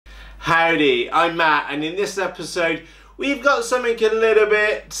Howdy, I'm Matt, and in this episode we've got something a little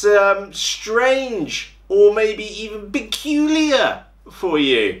bit strange or maybe even peculiar for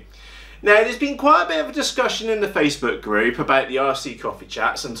you. Now, there's been quite a bit of a discussion in the Facebook group about the RC coffee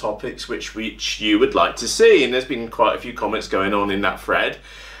chats and topics which you would like to see, and there's been quite a few comments going on in that thread,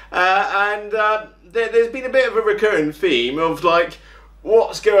 there's been a bit of a recurring theme of like,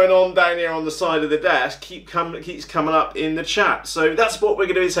 what's going on down here on the side of the desk keeps coming up in the chat. So that's what we're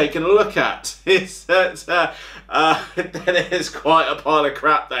going to be taking a look at. Is that there's quite a pile of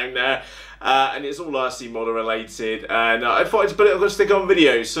crap down there, and it's all RC model related, and I thought I'd put it on stick on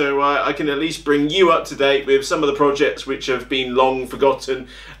video so I can at least bring you up to date with some of the projects which have been long forgotten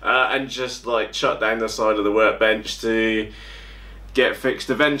and just like shut down the side of the workbench to get fixed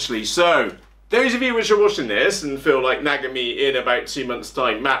eventually. So those of you which are watching this and feel like nagging me in about 2 months'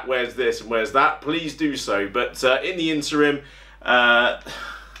 time, Matt, where's this and where's that, please do so. But in the interim,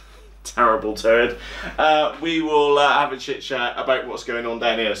 terrible turd, we will have a chit-chat about what's going on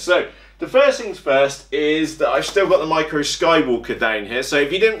down here. So the first things first is that I've still got the Micro Skywalker down here. So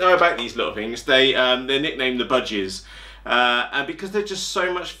if you didn't know about these little things, they're nicknamed the Budgies. And because they're just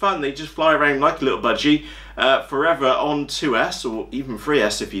so much fun, they just fly around like a little budgie forever on 2S or even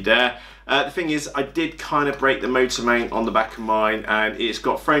 3S if you dare. The thing is, I did kind of break the motor mount on the back of mine, and it's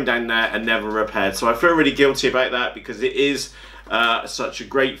got thrown down there and never repaired. So I feel really guilty about that because it is such a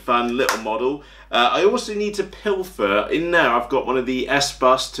great fun little model. I also need to pilfer. In there I've got one of the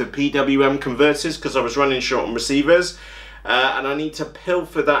S-Bus to PWM converters because I was running short on receivers, and I need to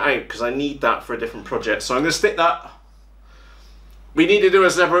pilfer that out because I need that for a different project. So I'm going to stick that. We need to do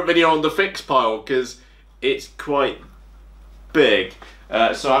a separate video on the fix pile because it's quite big.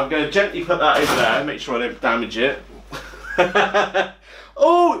 So I'm going to gently put that over there, make sure I don't damage it.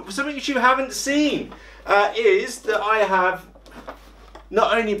 Oh, something you haven't seen is that I have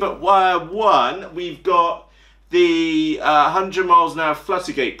not only but one, we've got the 100 miles an hour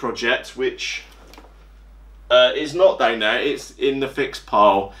Fluttergate project, which is not down there, it's in the fix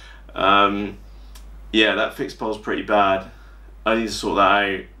pile. Yeah, that fix pile's pretty bad. I need to sort that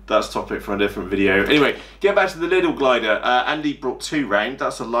out. That's topic for a different video. Anyway, get back to the little glider. Andy brought two round.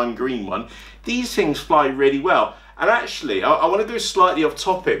 That's a lime green one. These things fly really well. And actually, I want to go slightly off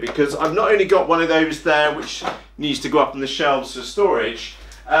topic because I've not only got one of those there which needs to go up on the shelves for storage,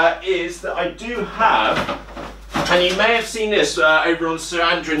 is that I do have, and you may have seen this over on Sir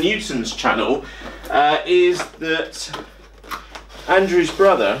Andrew Newton's channel, is that Andrew's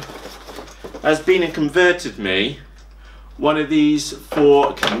brother has been and converted me one of these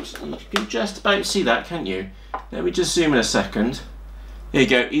for, you can just about see that, can't you? Let me just zoom in a second. There you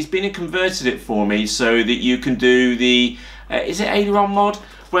go. He's been and converted it for me so that you can do the, is it aileron mod?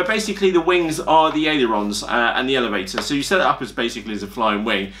 Where basically the wings are the ailerons and the elevator. So you set it up as basically as a flying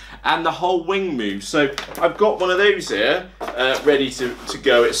wing and the whole wing moves. So I've got one of those here ready to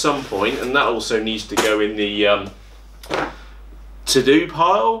go at some point, and that also needs to go in the to-do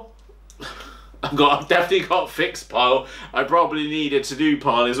pile. I've definitely got a fix pile. I probably need a to-do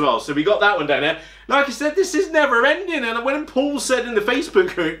pile as well. So we got that one down there. Like I said, this is never ending. And when Paul said in the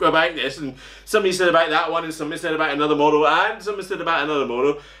Facebook group about this, and somebody said about that one, and somebody said about another model, and somebody said about another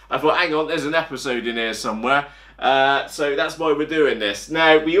model, I thought, hang on, there's an episode in here somewhere. So that's why we're doing this.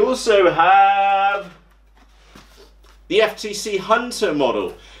 Now, we also have the FTC Hunter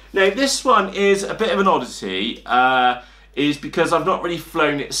model. Now, this one is a bit of an oddity. Is because I've not really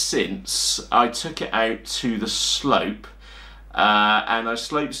flown it since. I took it out to the slope and I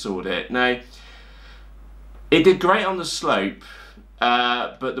slope sawed it. Now, it did great on the slope,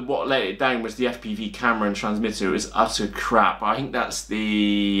 but what let it down was the FPV camera and transmitter. It was utter crap. I think that's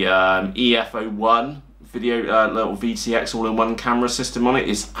the EF01 video, little VTX all-in-one camera system on it.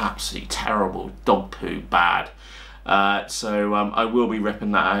 Is absolutely terrible, dog poo bad. So I will be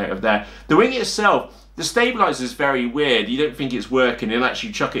ripping that out of there. The wing itself, the stabilizer is very weird. You don't think it's working, and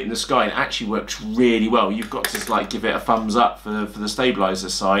actually chuck it in the sky and it actually works really well. You've got to like give it a thumbs up for the stabilizer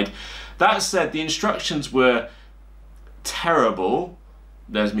side. That said, the instructions were terrible.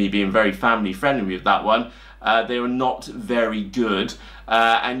 There's me being very family friendly with that one. They were not very good,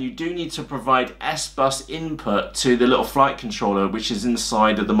 and you do need to provide S-Bus input to the little flight controller which is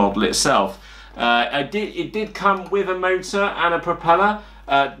inside of the model itself. It did come with a motor and a propeller.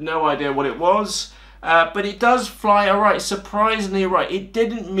 No idea what it was. But it does fly alright, surprisingly alright. It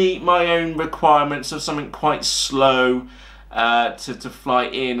didn't meet my own requirements of something quite slow to fly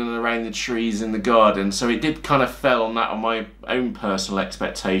in and around the trees in the garden, so it did kind of fell on that on my own personal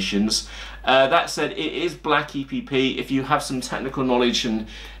expectations. That said, it is black EPP. If you have some technical knowledge and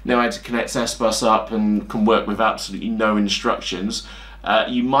know how to connect S-Bus up and can work with absolutely no instructions,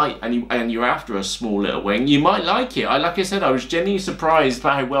 you might, and you're after a small little wing, you might like it. Like I said, I was genuinely surprised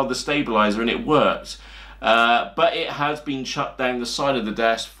by how well the stabilizer and it worked. But it has been shut down the side of the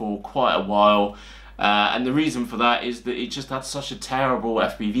desk for quite a while. And the reason for that is that it just had such a terrible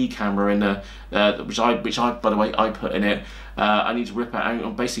FPV camera in there, which I, by the way, I put in it. I need to rip it out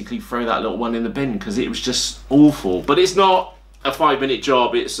and basically throw that little one in the bin because it was just awful. But it's not a 5-minute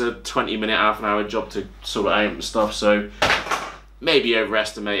job, it's a 20-minute, half an hour job to sort it out and stuff. So maybe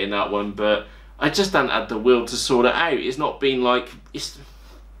overestimating that one, but I just haven't had the will to sort it out. It's not been like, it's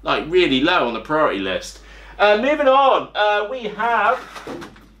like really low on the priority list. Moving on, we have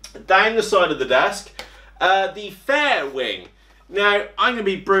down the side of the desk the fair wing. Now I'm going to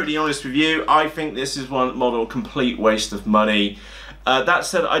be brutally honest with you, I think this is one model complete waste of money. That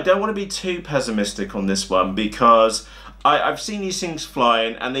said, I don't want to be too pessimistic on this one because I've seen these things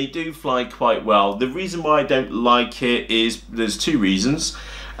flying and they do fly quite well. The reason why I don't like it is there's two reasons.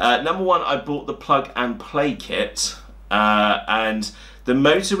 Number one, I bought the plug and play kit and the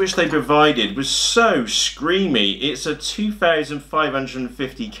motor which they provided was so screamy. It's a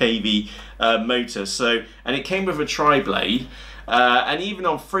 2550 kV motor, so, and it came with a tri-blade, and even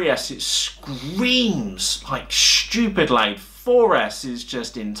on 3S it screams like stupid loud. 4S is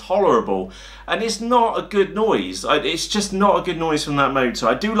just intolerable, and it's not a good noise. It's just not a good noise from that motor.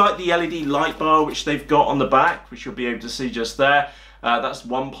 I do like the LED light bar which they've got on the back, which you'll be able to see just there. That's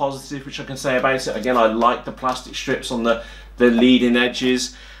one positive which I can say about it. Again, I like the plastic strips on the leading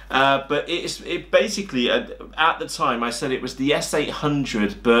edges, but it basically, at the time I said it was the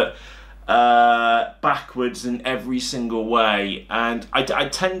S800 but backwards in every single way, and I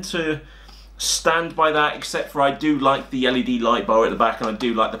tend to stand by that, except for I do like the LED light bar at the back and I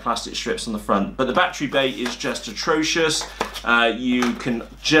do like the plastic strips on the front, but the battery bay is just atrocious. You can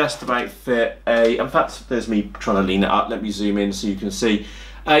just about fit in fact there's me trying to lean it up, let me zoom in so you can see.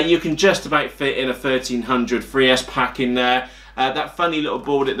 You can just about fit in a 1300 3S pack in there. That funny little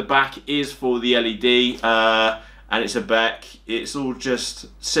board at the back is for the LED, and it's a Beck. It's all just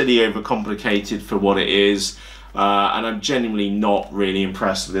silly overcomplicated for what it is, and I'm genuinely not really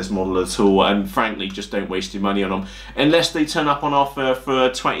impressed with this model at all, and frankly just don't waste your money on them unless they turn up on offer for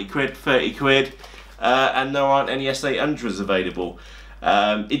 20 quid, 30 quid, and there aren't any S800s available.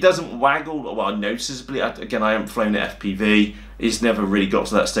 It doesn't waggle, well, noticeably. Again, I haven't flown at FPV. It's never really got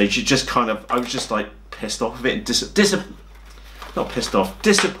to that stage. It just kind of, I was just like pissed off of it, not pissed off,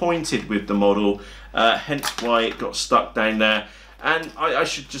 disappointed with the model, hence why it got stuck down there. And I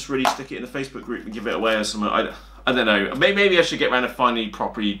should just really stick it in the Facebook group and give it away or something. I don't know, maybe I should get around to finally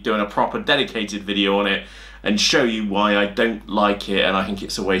doing a proper dedicated video on it and show you why I don't like it and I think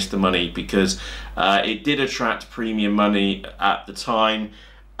it's a waste of money, because it did attract premium money at the time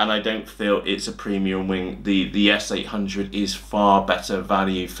and I don't feel it's a premium wing. The S800 is far better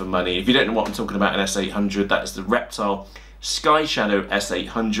value for money. If you don't know what I'm talking about, an S800, that is the Reptile Sky Shadow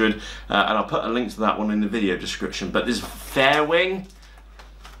S800, and I'll put a link to that one in the video description. But this fair wing,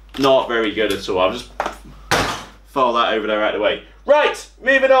 not very good at all. I'll just file that over there out of the way. Right,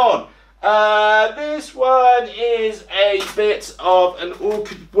 moving on. This one is a bit of an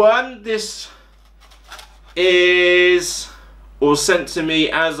awkward one. This was sent to me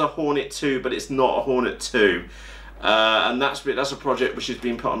as a Hornet 2, but it's not a Hornet 2. And that's a project which has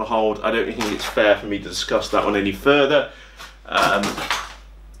been put on hold. I don't think it's fair for me to discuss that one any further.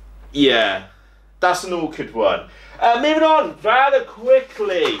 Yeah, that's an awkward one. Moving on rather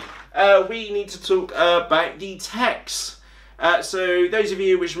quickly, we need to talk about the techs. So those of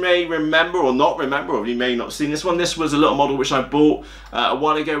you which may remember or not remember, or you may not have seen this one, this was a little model which I bought a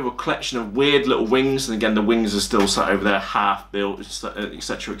while ago with a collection of weird little wings, and again the wings are still sat over there half built,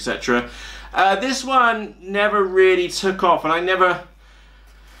 etc, etc. This one never really took off, and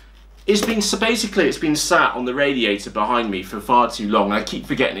it's been sat on the radiator behind me for far too long. I keep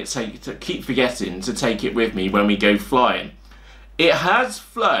forgetting to take it with me when we go flying. It has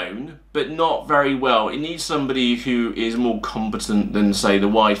flown, but not very well. It needs somebody who is more competent than, say, the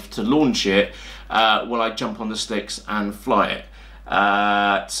wife to launch it while I jump on the sticks and fly it.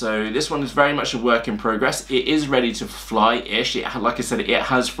 So this one is very much a work in progress. It is ready to fly-ish. Like I said, it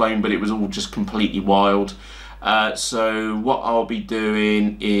has flown, but it was all just completely wild. So what I'll be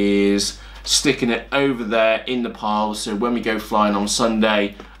doing is sticking it over there in the pile, so when we go flying on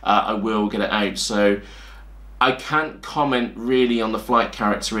Sunday, I will get it out. So I can't comment really on the flight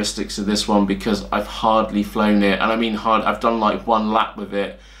characteristics of this one because I've hardly flown it, and I mean hard. I've done like one lap with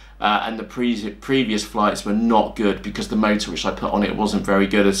it, and the previous flights were not good because the motor which I put on it wasn't very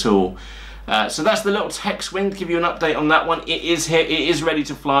good at all. So that's the little Tex wing, to give you an update on that one. It is here, it is ready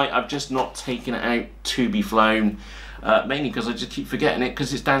to fly. I've just not taken it out to be flown. mainly because I just keep forgetting it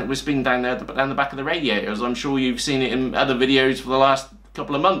because it's been down there down the back of the radiator, as I'm sure you've seen it in other videos for the last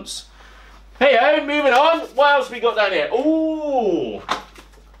couple of months. Hey, moving on. What else we got down here? Ooh,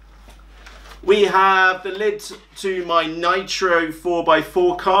 we have the lid to my Nitro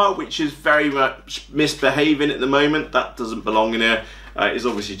 4x4 car, which is very much misbehaving at the moment. That doesn't belong in here. It's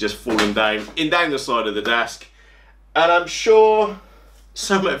obviously just falling down the side of the desk. And I'm sure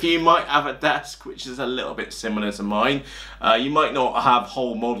some of you might have a desk which is a little bit similar to mine. You might not have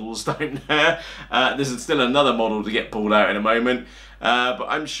whole models down there. This is still another model to get pulled out in a moment. But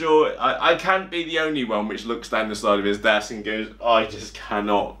I'm sure I can't be the only one which looks down the side of his desk and goes, I just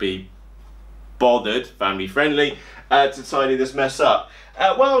cannot be bothered, family friendly, to tidy this mess up.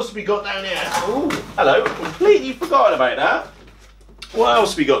 What else have we got down here? Oh, hello, completely forgotten about that. What else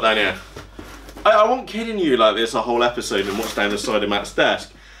have we got down here? I wasn't kidding you like this a whole episode and what's down the side of Matt's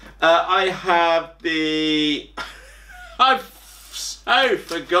desk. I have the... I've so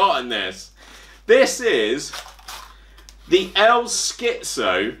forgotten this. This is the El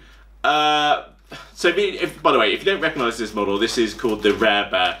Schizo. So by the way, if you don't recognise this model, this is called the Rare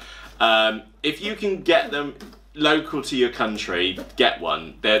Bear. If you can get them local to your country, get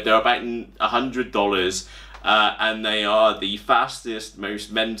one. They're about $100, and they are the fastest,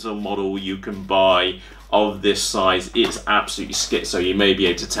 most mental model you can buy of this size. It's absolutely schizo. You may be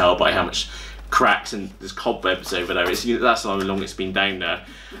able to tell by how much cracks and there's cobwebs over there. That's how long it's been down there.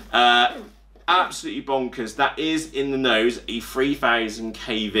 Absolutely bonkers. That is in the nose a 3000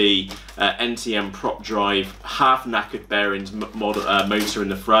 kV NTM prop drive, half knackered bearings motor in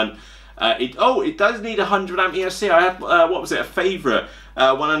the front. It does need 100 amp ESC. I had, what was it, a favourite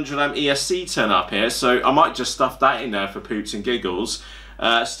 100 amp ESC turn up here, so I might just stuff that in there for poops and giggles.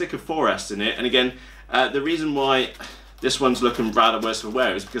 Stick a 4S in it, and again, the reason why this one's looking rather worse for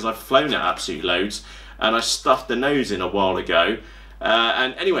wear is because I've flown it absolute loads, and I stuffed the nose in a while ago.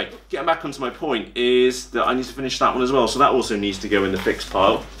 And anyway, getting back onto my point is that I need to finish that one as well, so that also needs to go in the fixed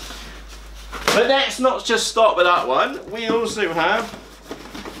pile. But let's not just stop with that one. We also have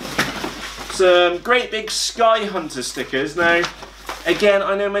some great big Sky Hunter stickers. Now, again,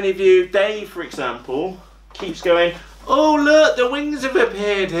 I know many of you, Dave for example, keeps going, oh look, the wings have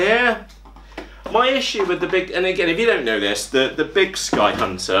appeared here. My issue with the big, and again, if you don't know this, the big Sky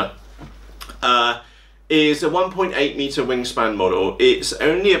Hunter is a 1.8 meter wingspan model. It's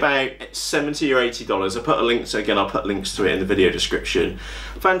only about $70 or $80. I put a link, so again, I'll put links to it in the video description.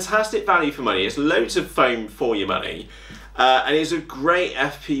 Fantastic value for money. It's loads of foam for your money. And it's a great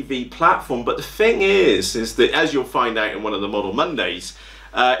FPV platform, but the thing is that, as you'll find out in one of the Model Mondays,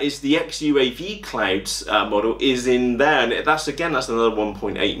 is the XUAV Clouds model is in there, and that's another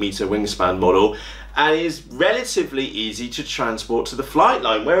 1.8 meter wingspan model, and is relatively easy to transport to the flight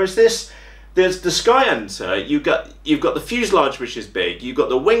line. Whereas there's the Sky Hunter, you've got the fuselage, which is big, you've got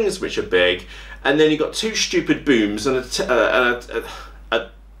the wings, which are big, and then you've got two stupid booms and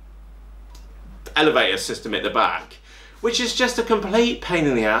a elevator system at the back, which is just a complete pain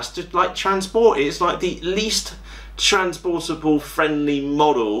in the ass to like transport it. It's like the least transportable friendly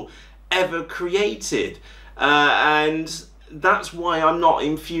model ever created, and that's why I'm not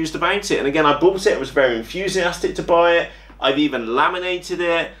enthused about it. And again, I bought it, I was very enthusiastic to buy it, I've even laminated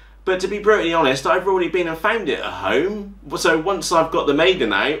it, but to be brutally honest, I've already been and found it at home. So once I've got the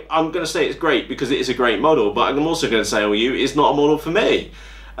Maiden out, I'm going to say it's great because it is a great model, but I'm also going to say, it's not a model for me.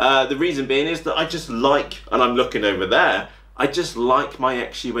 The reason being is that I just like, and I'm looking over there, I just like my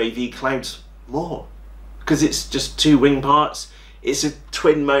XUAV Clouds more. Because it's just two wing parts, it's a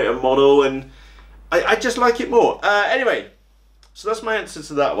twin motor model, and I just like it more. Anyway, so that's my answer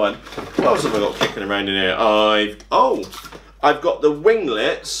to that one. What else have I got kicking around in here? I've got the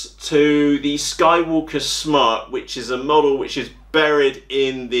winglets to the Skywalker Smart, which is a model which is buried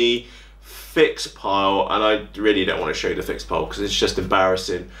in the fixed pile, and I really don't want to show you the fixed pile because it's just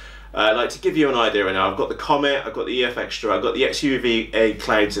embarrassing. Like, to give you an idea right now, I've got the Comet, I've got the EF Extra, I've got the XUV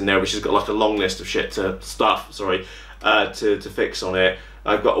Clouds in there, which has got like a long list of to fix on it.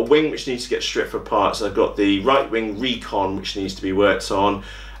 I've got a wing which needs to get stripped for parts. I've got the right wing Recon which needs to be worked on.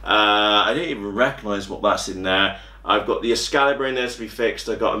 I don't even recognise what that's in there. I've got the Excalibur in there to be fixed.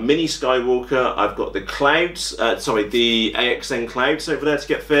 I've got a mini Skywalker. I've got the Clouds, the AXN Clouds over there to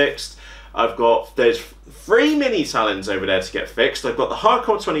get fixed. There's 3 mini Talons over there to get fixed. I've got the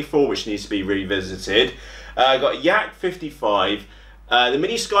Hardcore 24 which needs to be revisited. I've got Yak 55, the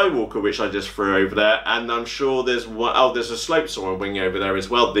mini Skywalker which I just threw over there, and I'm sure there's there's a Slope Soarer wing over there as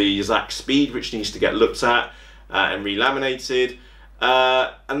well, the Zac Speed which needs to get looked at and relaminated.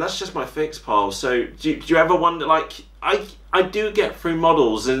 And that's just my fixed pile. So do you ever wonder, like, I do get through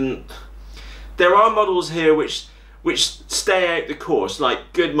models, and there are models here which which stay out the course,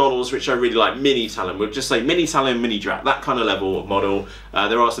 like good models which I really like. Mini Talon, we'll just say Mini Talon, Mini Drat, that kind of level of model.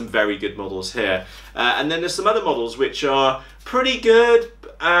 There are some very good models here. And then there's some other models which are pretty good,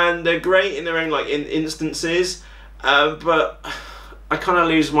 and they're great in their own like instances, but I kind of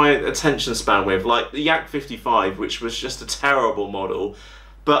lose my attention span with, like the Yak 55, which was just a terrible model.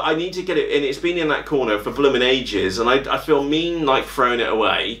 But I need to get it in. It's been in that corner for blooming ages, and I feel mean like throwing it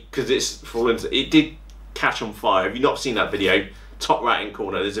away because it's fallen. It did catch on fire. If you've not seen that video, top right hand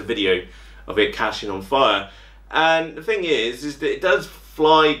corner, there's a video of it catching on fire. And the thing is that it does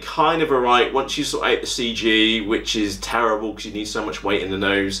fly kind of alright once you sort out the CG, which is terrible because you need so much weight in the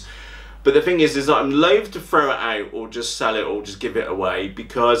nose. But the thing is that I'm loath to throw it out or just sell it or just give it away,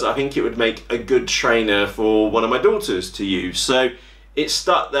 because I think it would make a good trainer for one of my daughters to use. So it's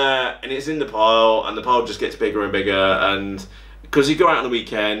stuck there and it's in the pile, and the pile just gets bigger and bigger, and because you go out on the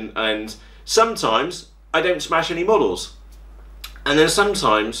weekend, and sometimes I don't smash any models, and then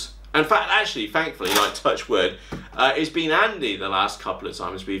sometimes, in fact, actually, thankfully, like touch wood, it's been handy the last couple of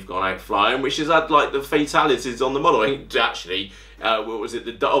times we've gone out flying, which has had like the fatalities on the model. I think actually, what was it?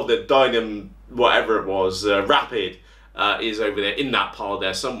 The Dynam, whatever it was, Rapid is over there in that pile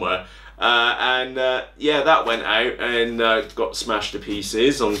there somewhere. Yeah, that went out and got smashed to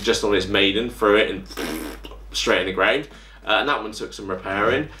pieces on just on its maiden, threw it and straight in the ground, and that one took some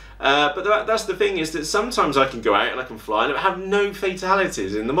repairing. But that's the thing, is that sometimes I can go out and I can fly and have no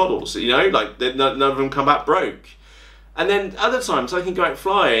fatalities in the models, you know, like none of them come back broke. And then other times I can go out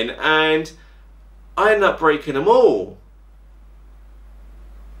flying and I end up breaking them all.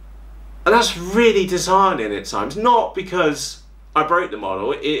 And that's really disheartening at times, not because I broke the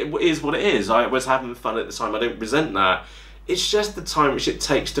model, it is what it is. I was having fun at the time, I don't resent that. It's just the time which it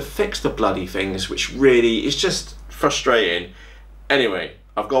takes to fix the bloody things, which really is just frustrating. Anyway,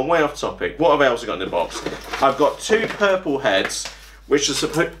 I've gone way off topic. What have I also got in the box? I've got two purple heads, which are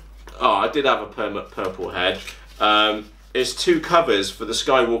supposed... Oh, I did have a purple head. It's two covers for the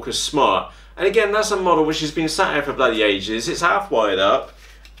Skywalker Smart. And again, that's a model which has been sat here for bloody ages. It's half wired up.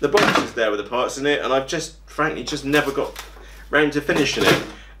 The box is there with the parts in it, and I've just, frankly, just never got round to finishing it.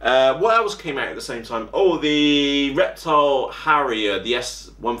 What else came out at the same time? Oh, the Reptile Harrier, the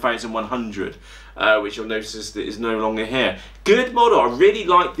S1100, which you'll notice that is no longer here. Good model. I really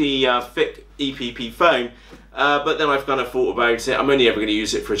like the thick EPP foam, but then I've kind of thought about it. I'm only ever going to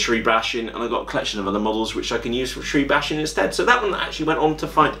use it for a tree bashing, and I've got a collection of other models which I can use for tree bashing instead. So that one actually went on to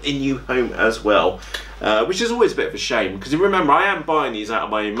find a new home as well, which is always a bit of a shame, because remember, I am buying these out of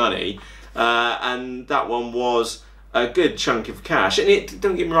my own money, and that one was a good chunk of cash. And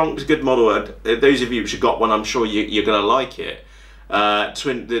don't get me wrong, it's a good model. Those of you which have got one, I'm sure you're going to like it.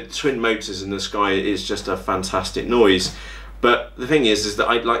 The twin motors in the sky is just a fantastic noise. But the thing is that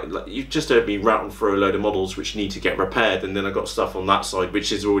I'd like you've just heard me rattle through a load of models which need to get repaired, and then I've got stuff on that side which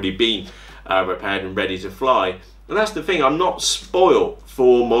has already been repaired and ready to fly. And that's the thing, I'm not spoiled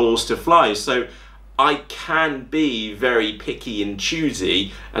for models to fly, so I can be very picky and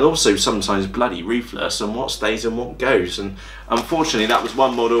choosy, and also sometimes bloody ruthless on what stays and what goes. And unfortunately, that was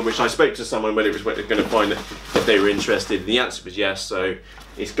one model which I spoke to someone when it was going to find if they were interested, and the answer was yes, so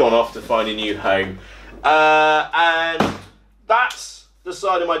it's gone off to find a new home. And that's the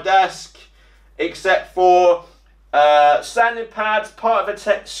side of my desk, except for sanding pads, part of a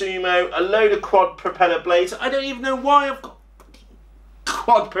Tetsumo, a load of quad propeller blades. I don't even know why I've got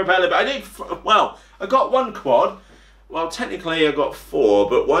quad propeller, but I got one quad. Well, technically I got four,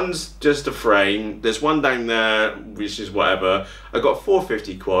 but one's just a frame. There's one down there, which is whatever. I got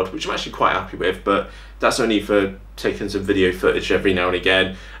 450 quad, which I'm actually quite happy with, but that's only for taking some video footage every now and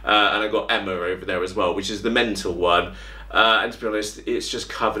again. And I got Emma over there as well, which is the mental one. And to be honest, it's just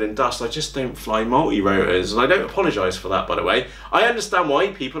covered in dust. I just don't fly multi-rotors, and I don't apologise for that, by the way. I understand why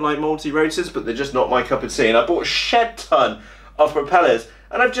people like multi-rotors, but they're just not my cup of tea. And I bought a shed ton of propellers,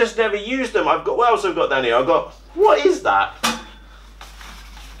 and I've just never used them. I've got, what else have I got down here? I've got, what is that?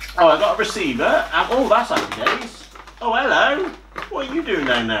 Oh, I've got a receiver, and oh, that's happy days. Oh, hello. What are you doing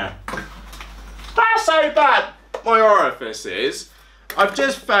down there? That's so bad. My orifice is, I've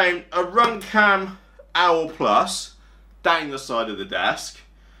just found a Runcam Owl Plus down the side of the desk,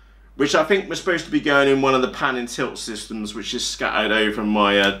 which I think was supposed to be going in one of the pan and tilt systems, which is scattered over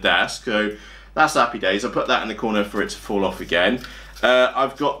my desk. So that's happy days. I put that in the corner for it to fall off again.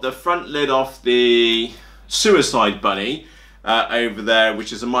 I've got the front lid off the Suicide Bunny over there,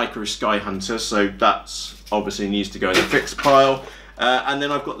 which is a Micro Sky Hunter, so that's obviously needs to go in the fixed pile. And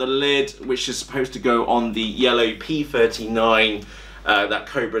then I've got the lid, which is supposed to go on the yellow P39, that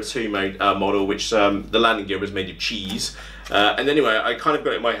Cobra 2 model, which the landing gear was made of cheese. And anyway, I kind of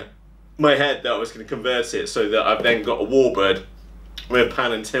got it in my head that I was going to convert it so that I've then got a warbird with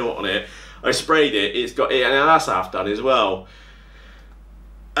pan and tilt on it. I sprayed it, it's got it, and that's half done as well.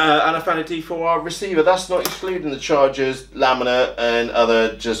 And I found a D4R receiver. That's not excluding the chargers, laminate, and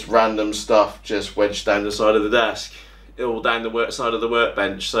other just random stuff just wedged down the side of the desk, all down the side of the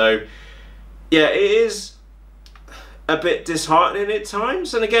workbench. So yeah, it is a bit disheartening at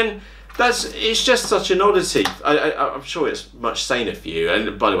times. And again, it's just such an oddity. I'm sure it's much saner for you.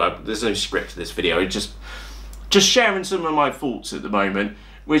 And by the way, there's no script to this video. It's just sharing some of my thoughts at the moment,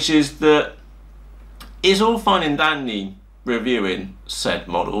 which is that it's all fine and dandy reviewing said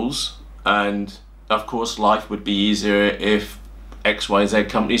models, and of course life would be easier if XYZ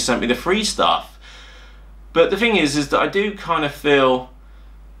company sent me the free stuff. But the thing is that I do kind of feel,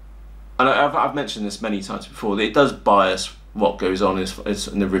 and I've mentioned this many times before, that it does bias what goes on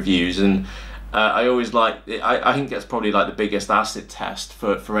in the reviews, and I always like, I think that's probably like the biggest acid test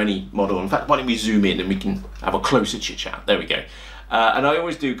for any model. In fact, why don't we zoom in and we can have a closer chit chat. There we go. And I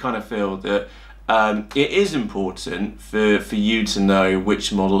always do kind of feel that it is important for you to know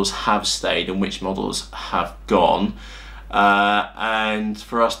which models have stayed and which models have gone, and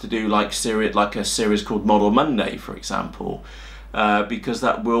for us to do like a series called Model Monday, for example, because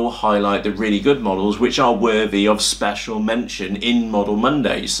that will highlight the really good models which are worthy of special mention in Model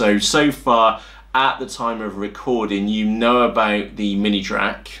Monday. So far at the time of recording, you know about the mini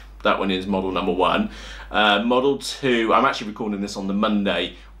track. That one is model number 1. Model 2, I'm actually recording this on the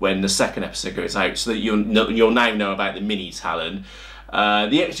Monday when the second episode goes out, so that you'll now know about the mini Talon.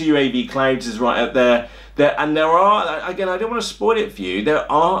 The extra UAV Clouds is right up there. And there are, again, I don't want to spoil it for you,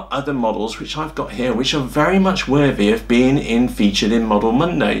 there are other models which I've got here which are very much worthy of being featured in Model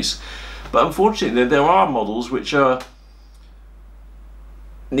Mondays. But unfortunately, there are models which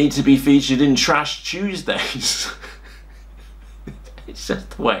need to be featured in Trash Tuesdays. It's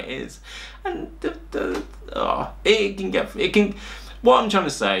just the way it is. And what I'm trying to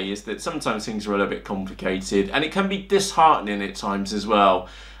say is that sometimes things are a little bit complicated, and it can be disheartening at times as well.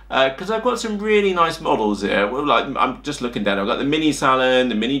 Because I've got some really nice models here. Well, like, I'm just looking down. I've got the Mini Talon,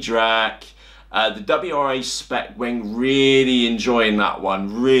 the Mini Drac, the WRA Spec Wing. Really enjoying that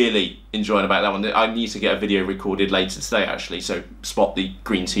one. Really enjoying about that one. I need to get a video recorded later today, actually. So spot the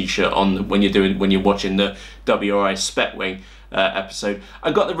green T-shirt on when you're watching the WRA Spec Wing episode.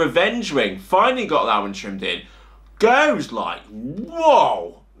 I got the Revenge Wing. Finally got that one trimmed in. Goes like,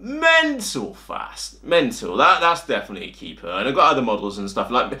 whoa, mental fast, mental. That's definitely a keeper. And I've got other models and stuff.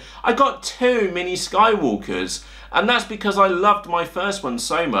 Like, I got 2 mini Skywalkers, and that's because I loved my first one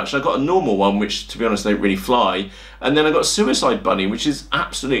so much. I got a normal one, which to be honest don't really fly, and then I got Suicide Bunny, which is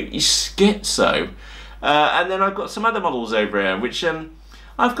absolutely schizo. And then I've got some other models over here, which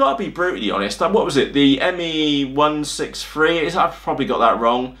I've got to be brutally honest. What was it? The ME163. I've probably got that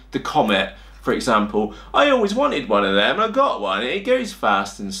wrong. The Comet, for example. I always wanted one of them. I got one. It goes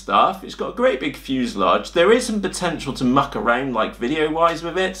fast and stuff. It's got a great big fuselage. There is some potential to muck around like video wise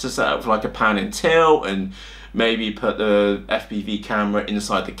with it, to set up like a pan and tilt and maybe put the FPV camera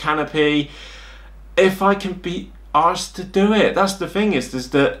inside the canopy. If I can be asked to do it. That's the thing, is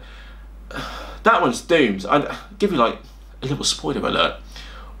that that one's doomed. I'll give you like a little spoiler alert.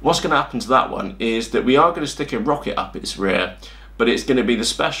 What's going to happen to that one is that we are going to stick a rocket up its rear, but it's going to be the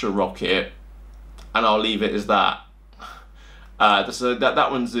special rocket, and I'll leave it as that. So that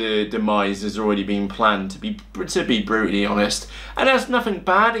one's demise has already been planned, to be brutally honest. And there's nothing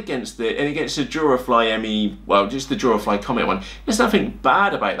bad against it, and against the Durafly ME, well, just the Durafly Comet one. There's nothing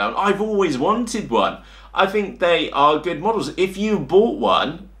bad about that one. I've always wanted one. I think they are good models. If you bought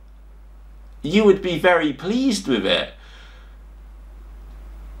one, you would be very pleased with it.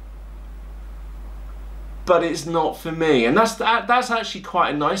 But it's not for me, and that's actually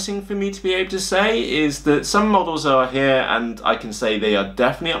quite a nice thing for me to be able to say, is that some models are here and I can say they are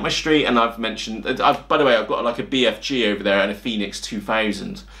definitely up my street. And I've mentioned, by the way, I've got like a BFG over there and a Phoenix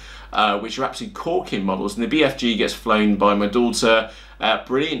 2000, which are absolutely corking models, and the BFG gets flown by my daughter.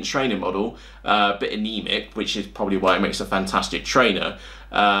 Brilliant trainer model, a bit anemic, which is probably why it makes a fantastic trainer.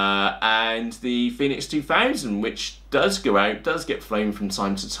 And the Phoenix 2000, which does go out, does get flown from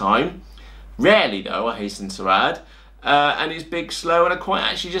time to time. Rarely though, I hasten to add, and it's big, slow, and I quite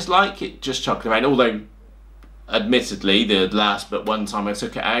actually just like it, just chucking around. Although, admittedly, the last but one time I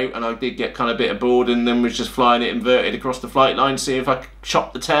took it out, and I did get kind of a bit bored, and then was just flying it inverted across the flight line, see if I could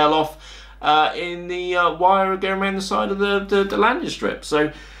chop the tail off in the wire going around the side of the landing strip.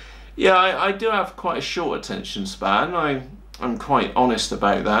 So, yeah, I do have quite a short attention span. I'm quite honest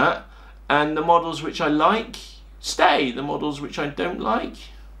about that. And the models which I like stay. The models which I don't like,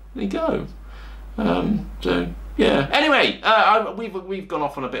 they go. So Yeah. Anyway, we've gone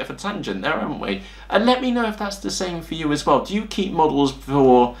off on a bit of a tangent there, haven't we? And let me know if that's the same for you as well. Do you keep models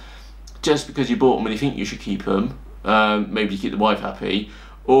for just because you bought them and you think you should keep them? Maybe you keep the wife happy,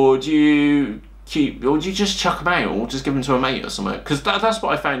 or do you just chuck them out, or just give them to a mate or something? Because that's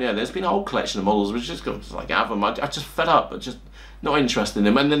what I found here. There's been a whole collection of models which just like have them. I just fed up. I just not interested in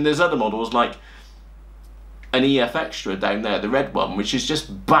them. And then there's other models like an EF Extra down there, the red one, which is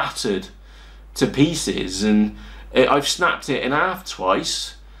just battered to pieces, and I've snapped it in half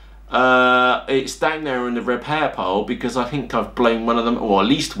twice. It's down there in the repair pile because I think I've blown one of them, or at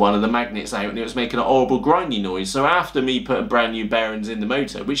least one of the magnets out, and it was making a horrible grindy noise. So after me putting brand new bearings in the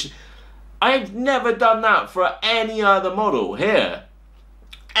motor, which I've never done that for any other model here,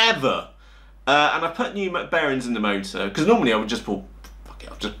 ever, and I put new bearings in the motor, because normally I would just pull, fuck it,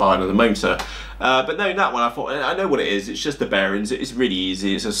 I'll just buy another motor. But no, that one I thought, I know what it is, it's just the bearings, it's really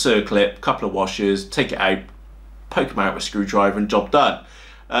easy, it's a circlip, couple of washers, take it out, poke them out with a screwdriver and job done.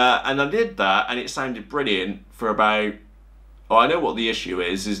 And I did that and it sounded brilliant for about, oh, I know what the issue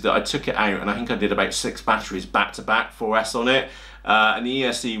is that I took it out and I think I did about 6 batteries back to back, 4S on it, and the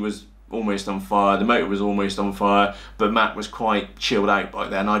ESC was almost on fire, the motor was almost on fire, but Matt was quite chilled out by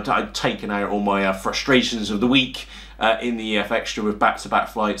then. I'd taken out all my frustrations of the week in the EF Extra with back-to-back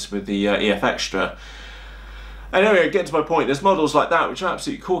flights with the EF Extra. And anyway, get to my point, there's models like that which are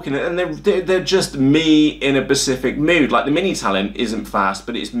absolutely corking it, and they're just me in a Pacific mood. Like the Mini Talent isn't fast,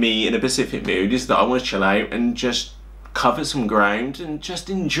 but it's me in a Pacific mood, is that I want to chill out and just cover some ground and just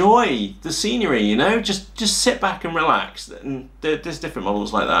enjoy the scenery, you know, just sit back and relax. And there's different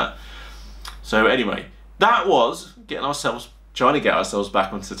models like that. So anyway, that was trying to get ourselves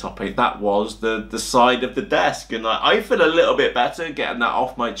back onto the topic. That was the side of the desk, and I feel a little bit better getting that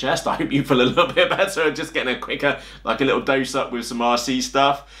off my chest. I hope you feel a little bit better, just getting a quicker, like a little dose up with some RC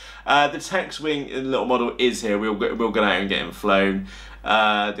stuff. The Tex Wing little model is here. We'll go out and get him flown.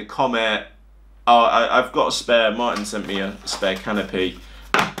 The Comet, oh, I've got a spare. Martin sent me a spare canopy.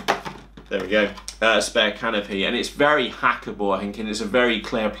 There we go. A spare canopy, and it's very hackable, I think, and it's a very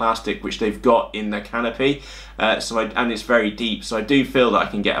clear plastic which they've got in the canopy, and it's very deep, so I do feel that I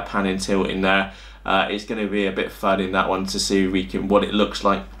can get a pan and tilt in there. It's going to be a bit fun in that one to see what it looks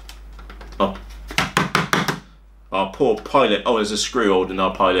like. Oh, poor pilot. Oh, there's a screw holding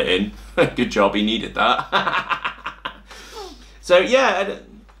our pilot in. Good job, he needed that. So yeah,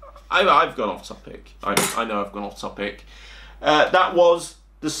 I've gone off topic. I know I've gone off topic. That was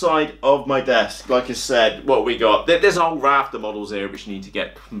the side of my desk. Like I said, what we got, there's a whole raft of models here which need to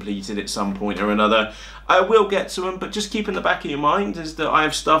get completed at some point or another. I will get to them, but just keep in the back of your mind is that I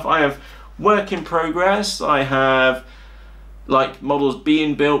have work in progress, I have like models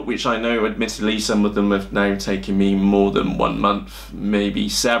being built, which I know admittedly some of them have now taken me more than 1 month, maybe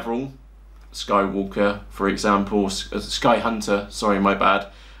several. Skywalker, for example, Sky Hunter, sorry, my bad,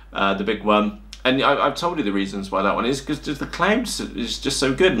 the big one. And I've told you the reasons why that one is, because the clouds is just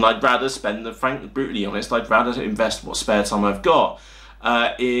so good, and I'd rather spend, frankly, brutally honest, I'd rather invest what spare time I've got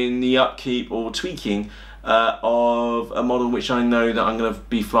in the upkeep or tweaking of a model which I know that I'm going to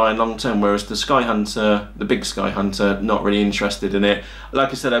be flying long term, whereas the Sky Hunter, the big Sky Hunter, not really interested in it. Like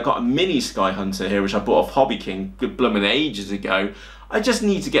I said, I've got a mini Sky Hunter here which I bought off Hobby King blooming ages ago. I just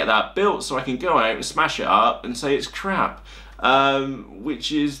need to get that built so I can go out and smash it up and say it's crap,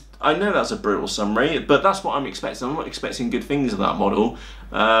 which is, I know that's a brutal summary, but that's what I'm expecting. I'm not expecting good things of that model.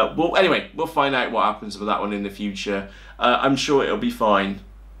 Well, anyway, we'll find out what happens with that one in the future. I'm sure it'll be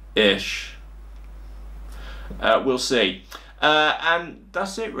fine-ish. We'll see. And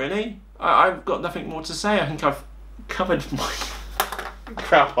that's it, really. I've got nothing more to say. I think I've covered my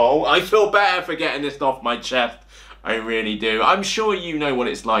crap hole. I feel better for getting this off my chest. I really do. I'm sure you know what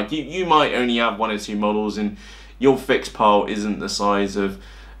it's like. You might only have 1 or 2 models, and your fixed pile isn't the size of...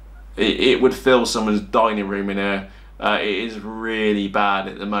 It would fill someone's dining room in here. It is really bad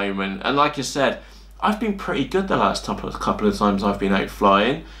at the moment, and like I said, I've been pretty good the last couple of times I've been out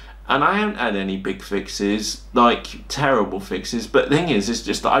flying, and I haven't had any big fixes, like terrible fixes. But the thing is, it's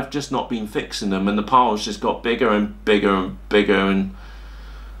just that I've just not been fixing them, and the pile's just got bigger and bigger and bigger, and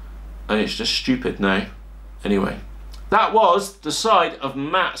it's just stupid now. Anyway, that was the side of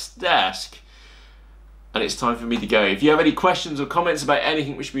Matt's desk. And it's time for me to go. If you have any questions or comments about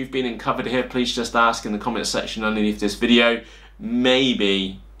anything which we've been covered here, please just ask in the comments section underneath this video.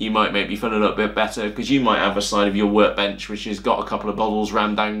 Maybe you might make me feel a little bit better, because you might have a side of your workbench which has got a couple of bottles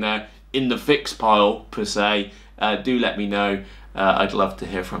rammed down there in the fix pile, per se. Do let me know. I'd love to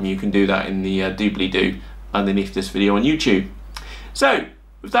hear from you. You can do that in the doobly-doo underneath this video on YouTube. So,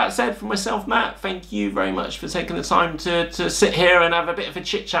 with that said, from myself, Matt, thank you very much for taking the time to sit here and have a bit of a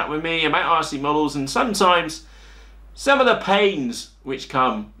chit-chat with me about RC models, and sometimes some of the pains which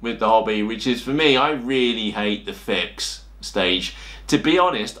come with the hobby, which is, for me, I really hate the fix stage. To be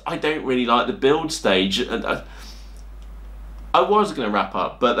honest, I don't really like the build stage. I was going to wrap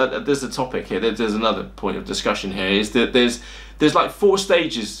up, but there's a topic here. There's another point of discussion here, is that there's like 4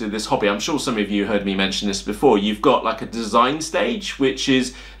 stages to this hobby. I'm sure some of you heard me mention this before. You've got like a design stage, which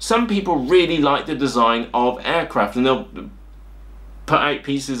is, some people really like the design of aircraft, and they'll put out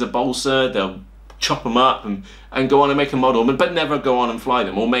pieces of balsa, they'll chop them up and go on and make a model, but never go on and fly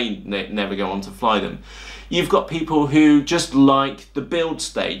them, or may never go on to fly them. You've got people who just like the build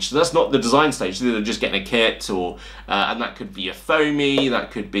stage. So that's not the design stage, they're just getting a kit, or and that could be a foamy,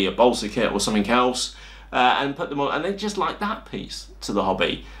 that could be a balsa kit or something else, and put them on, and they just like that piece to the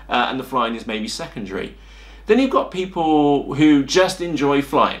hobby, and the flying is maybe secondary. Then you've got people who just enjoy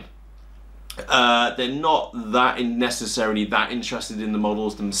flying. They're not necessarily that interested in the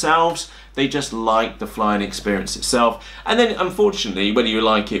models themselves, they just like the flying experience itself. And then, unfortunately, whether you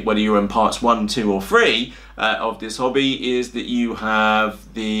like it, whether you're in parts 1, 2 or 3 of this hobby, is that you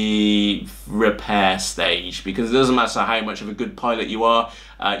have the repair stage, because it doesn't matter how much of a good pilot you are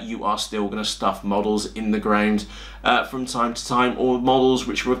still going to stuff models in the ground from time to time, or models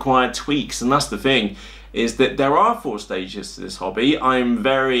which require tweaks. And that's the thing, is that there are 4 stages to this hobby. I'm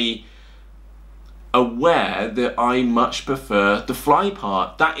very aware that I much prefer the fly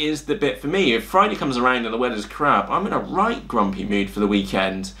part. That is the bit for me. If Friday comes around and the weather's crap, I'm in a right grumpy mood for the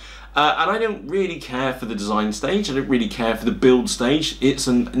weekend. And I don't really care for the design stage, I don't really care for the build stage. It's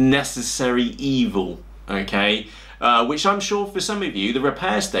a necessary evil, okay? Which I'm sure for some of you, the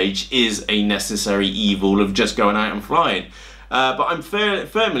repair stage is a necessary evil of just going out and flying. But I'm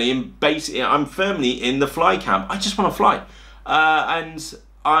firmly in the fly camp. I just want to fly. And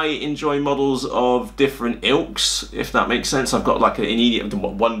I enjoy models of different ilks, if that makes sense. I've got like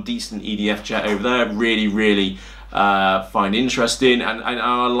one decent EDF jet over there, really find interesting, and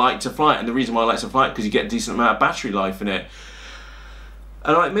I like to fly it. And the reason why I like to fly it, because you get a decent amount of battery life in it.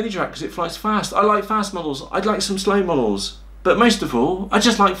 And I like Mini Drak because it flies fast. I like fast models, I'd like some slow models, but most of all, I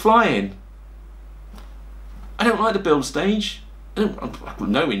just like flying. I don't like the build stage. I've got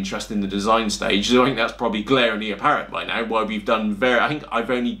no interest in the design stage, so I think that's probably glaringly apparent by now. Why we've done I think I've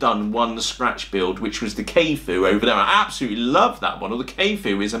only done 1 scratch build, which was the Keifu over there. I absolutely love that model. The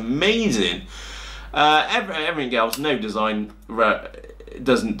Keifu is amazing. Everything else, no design,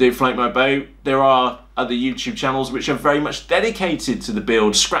 doesn't do float my boat. There are other YouTube channels which are very much dedicated to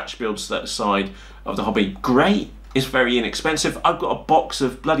the scratch build side of the hobby. Great, it's very inexpensive. I've got a box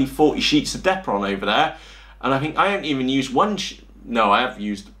of bloody 40 sheets of Depron over there. And I think I haven't even used I've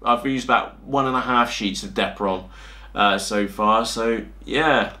used about 1.5 sheets of Depron so far. So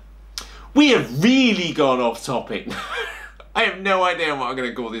yeah, we have really gone off topic. I have no idea what I'm going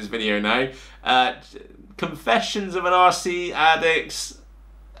to call this video now. Confessions of an RC Addict's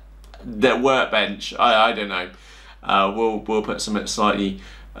WorkBench. I don't know. We'll put something slightly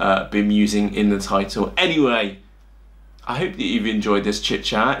bemusing in the title. Anyway, I hope that you've enjoyed this chit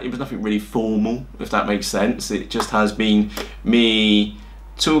chat. It was nothing really formal, if that makes sense. It just has been me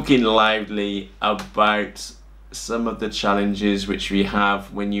talking loudly about some of the challenges which we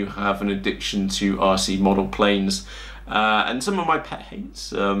have when you have an addiction to RC model planes. And some of my pet hates,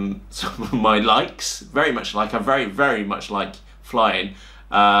 some of my likes. Very much like, I very much like flying.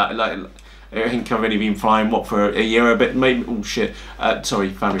 I think I've only been flying, what, for a year a bit, maybe, oh shit, sorry,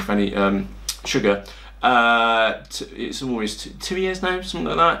 family friendly, sugar. It's almost 2 years now, something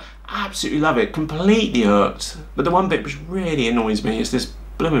like that. Absolutely love it, completely hooked. But the one bit which really annoys me is this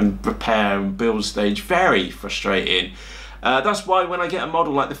blooming repair and build stage. Very frustrating. That's why when I get a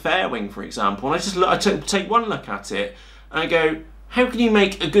model like the Fairwing, for example, and I take one look at it and I go, how can you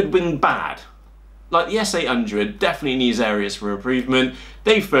make a good wing bad? Like the S800 definitely needs areas for improvement.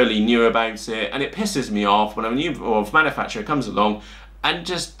 They fairly knew about it, and it pisses me off when a new manufacturer comes along and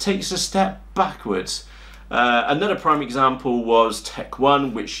just takes a step backwards. Another prime example was Tech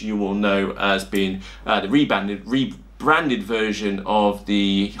 1, which you will know as being the rebranded version of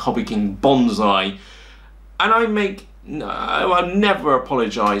the Hobby King Bonsai. And I'll never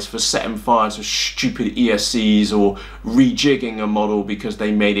apologise for setting fire to stupid ESCs or rejigging a model because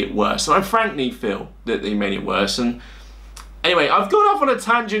they made it worse. And I frankly feel that they made it worse. And anyway, I've gone off on a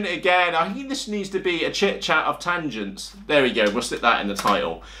tangent again. I think this needs to be a chit chat of tangents. There we go, we'll stick that in the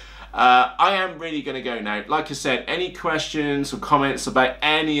title. I am really going to go now. Like I said, any questions or comments about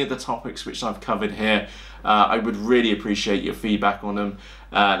any of the topics which I've covered here, I would really appreciate your feedback on them.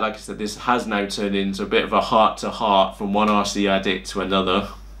 Like I said, this has now turned into a bit of a heart-to-heart from one RC addict to another.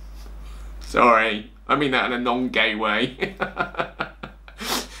 Sorry, I mean that in a non-gay way.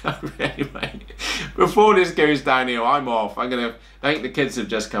 Anyway, before this goes downhill, I'm off. I think the kids have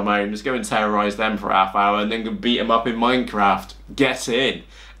just come home. Just go and terrorise them for half hour and then go beat them up in Minecraft. Get in.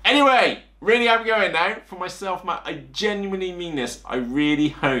 Anyway, really I'm going now. For myself, Matt, I genuinely mean this. I really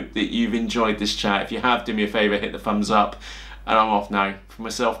hope that you've enjoyed this chat. If you have, do me a favour, hit the thumbs up. And I'm off now. For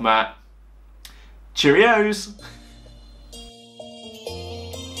myself, Matt, cheerios.